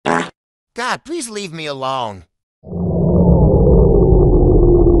God, please leave me alone.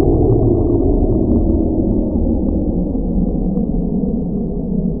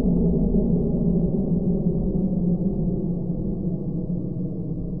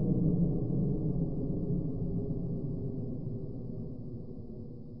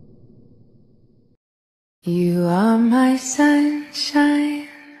 You are my sunshine,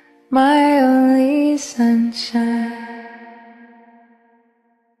 my only sunshine.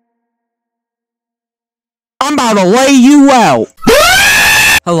 I'm about to lay you out.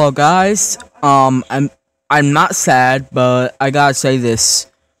 Hello guys. I'm not sad, but I gotta say this.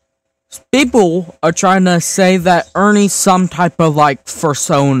 People are trying to say that Ernie's some type of like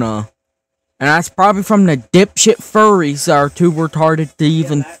fursona. And that's probably from the dipshit furries that are too retarded to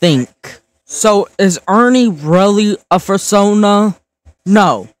even think. So, is Ernie really a fursona?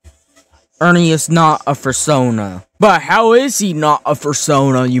 No. Ernie is not a fursona. But how is he not a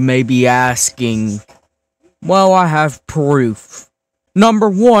fursona, you may be asking? Well, I have proof. Number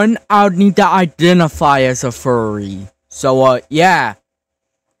one, I would need to identify as a furry. So, yeah.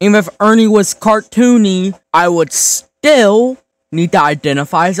 Even if Ernie was cartoony, I would still need to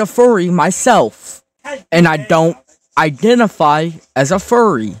identify as a furry myself. And I don't identify as a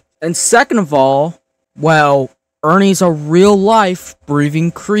furry. And second of all, well, Ernie's a real-life breathing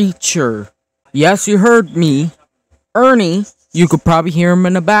creature. Yes, you heard me. Ernie, you could probably hear him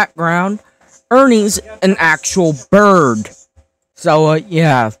in the background. Ernie's an actual bird. So,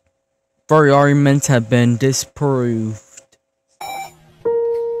 yeah, furry arguments have been disproved.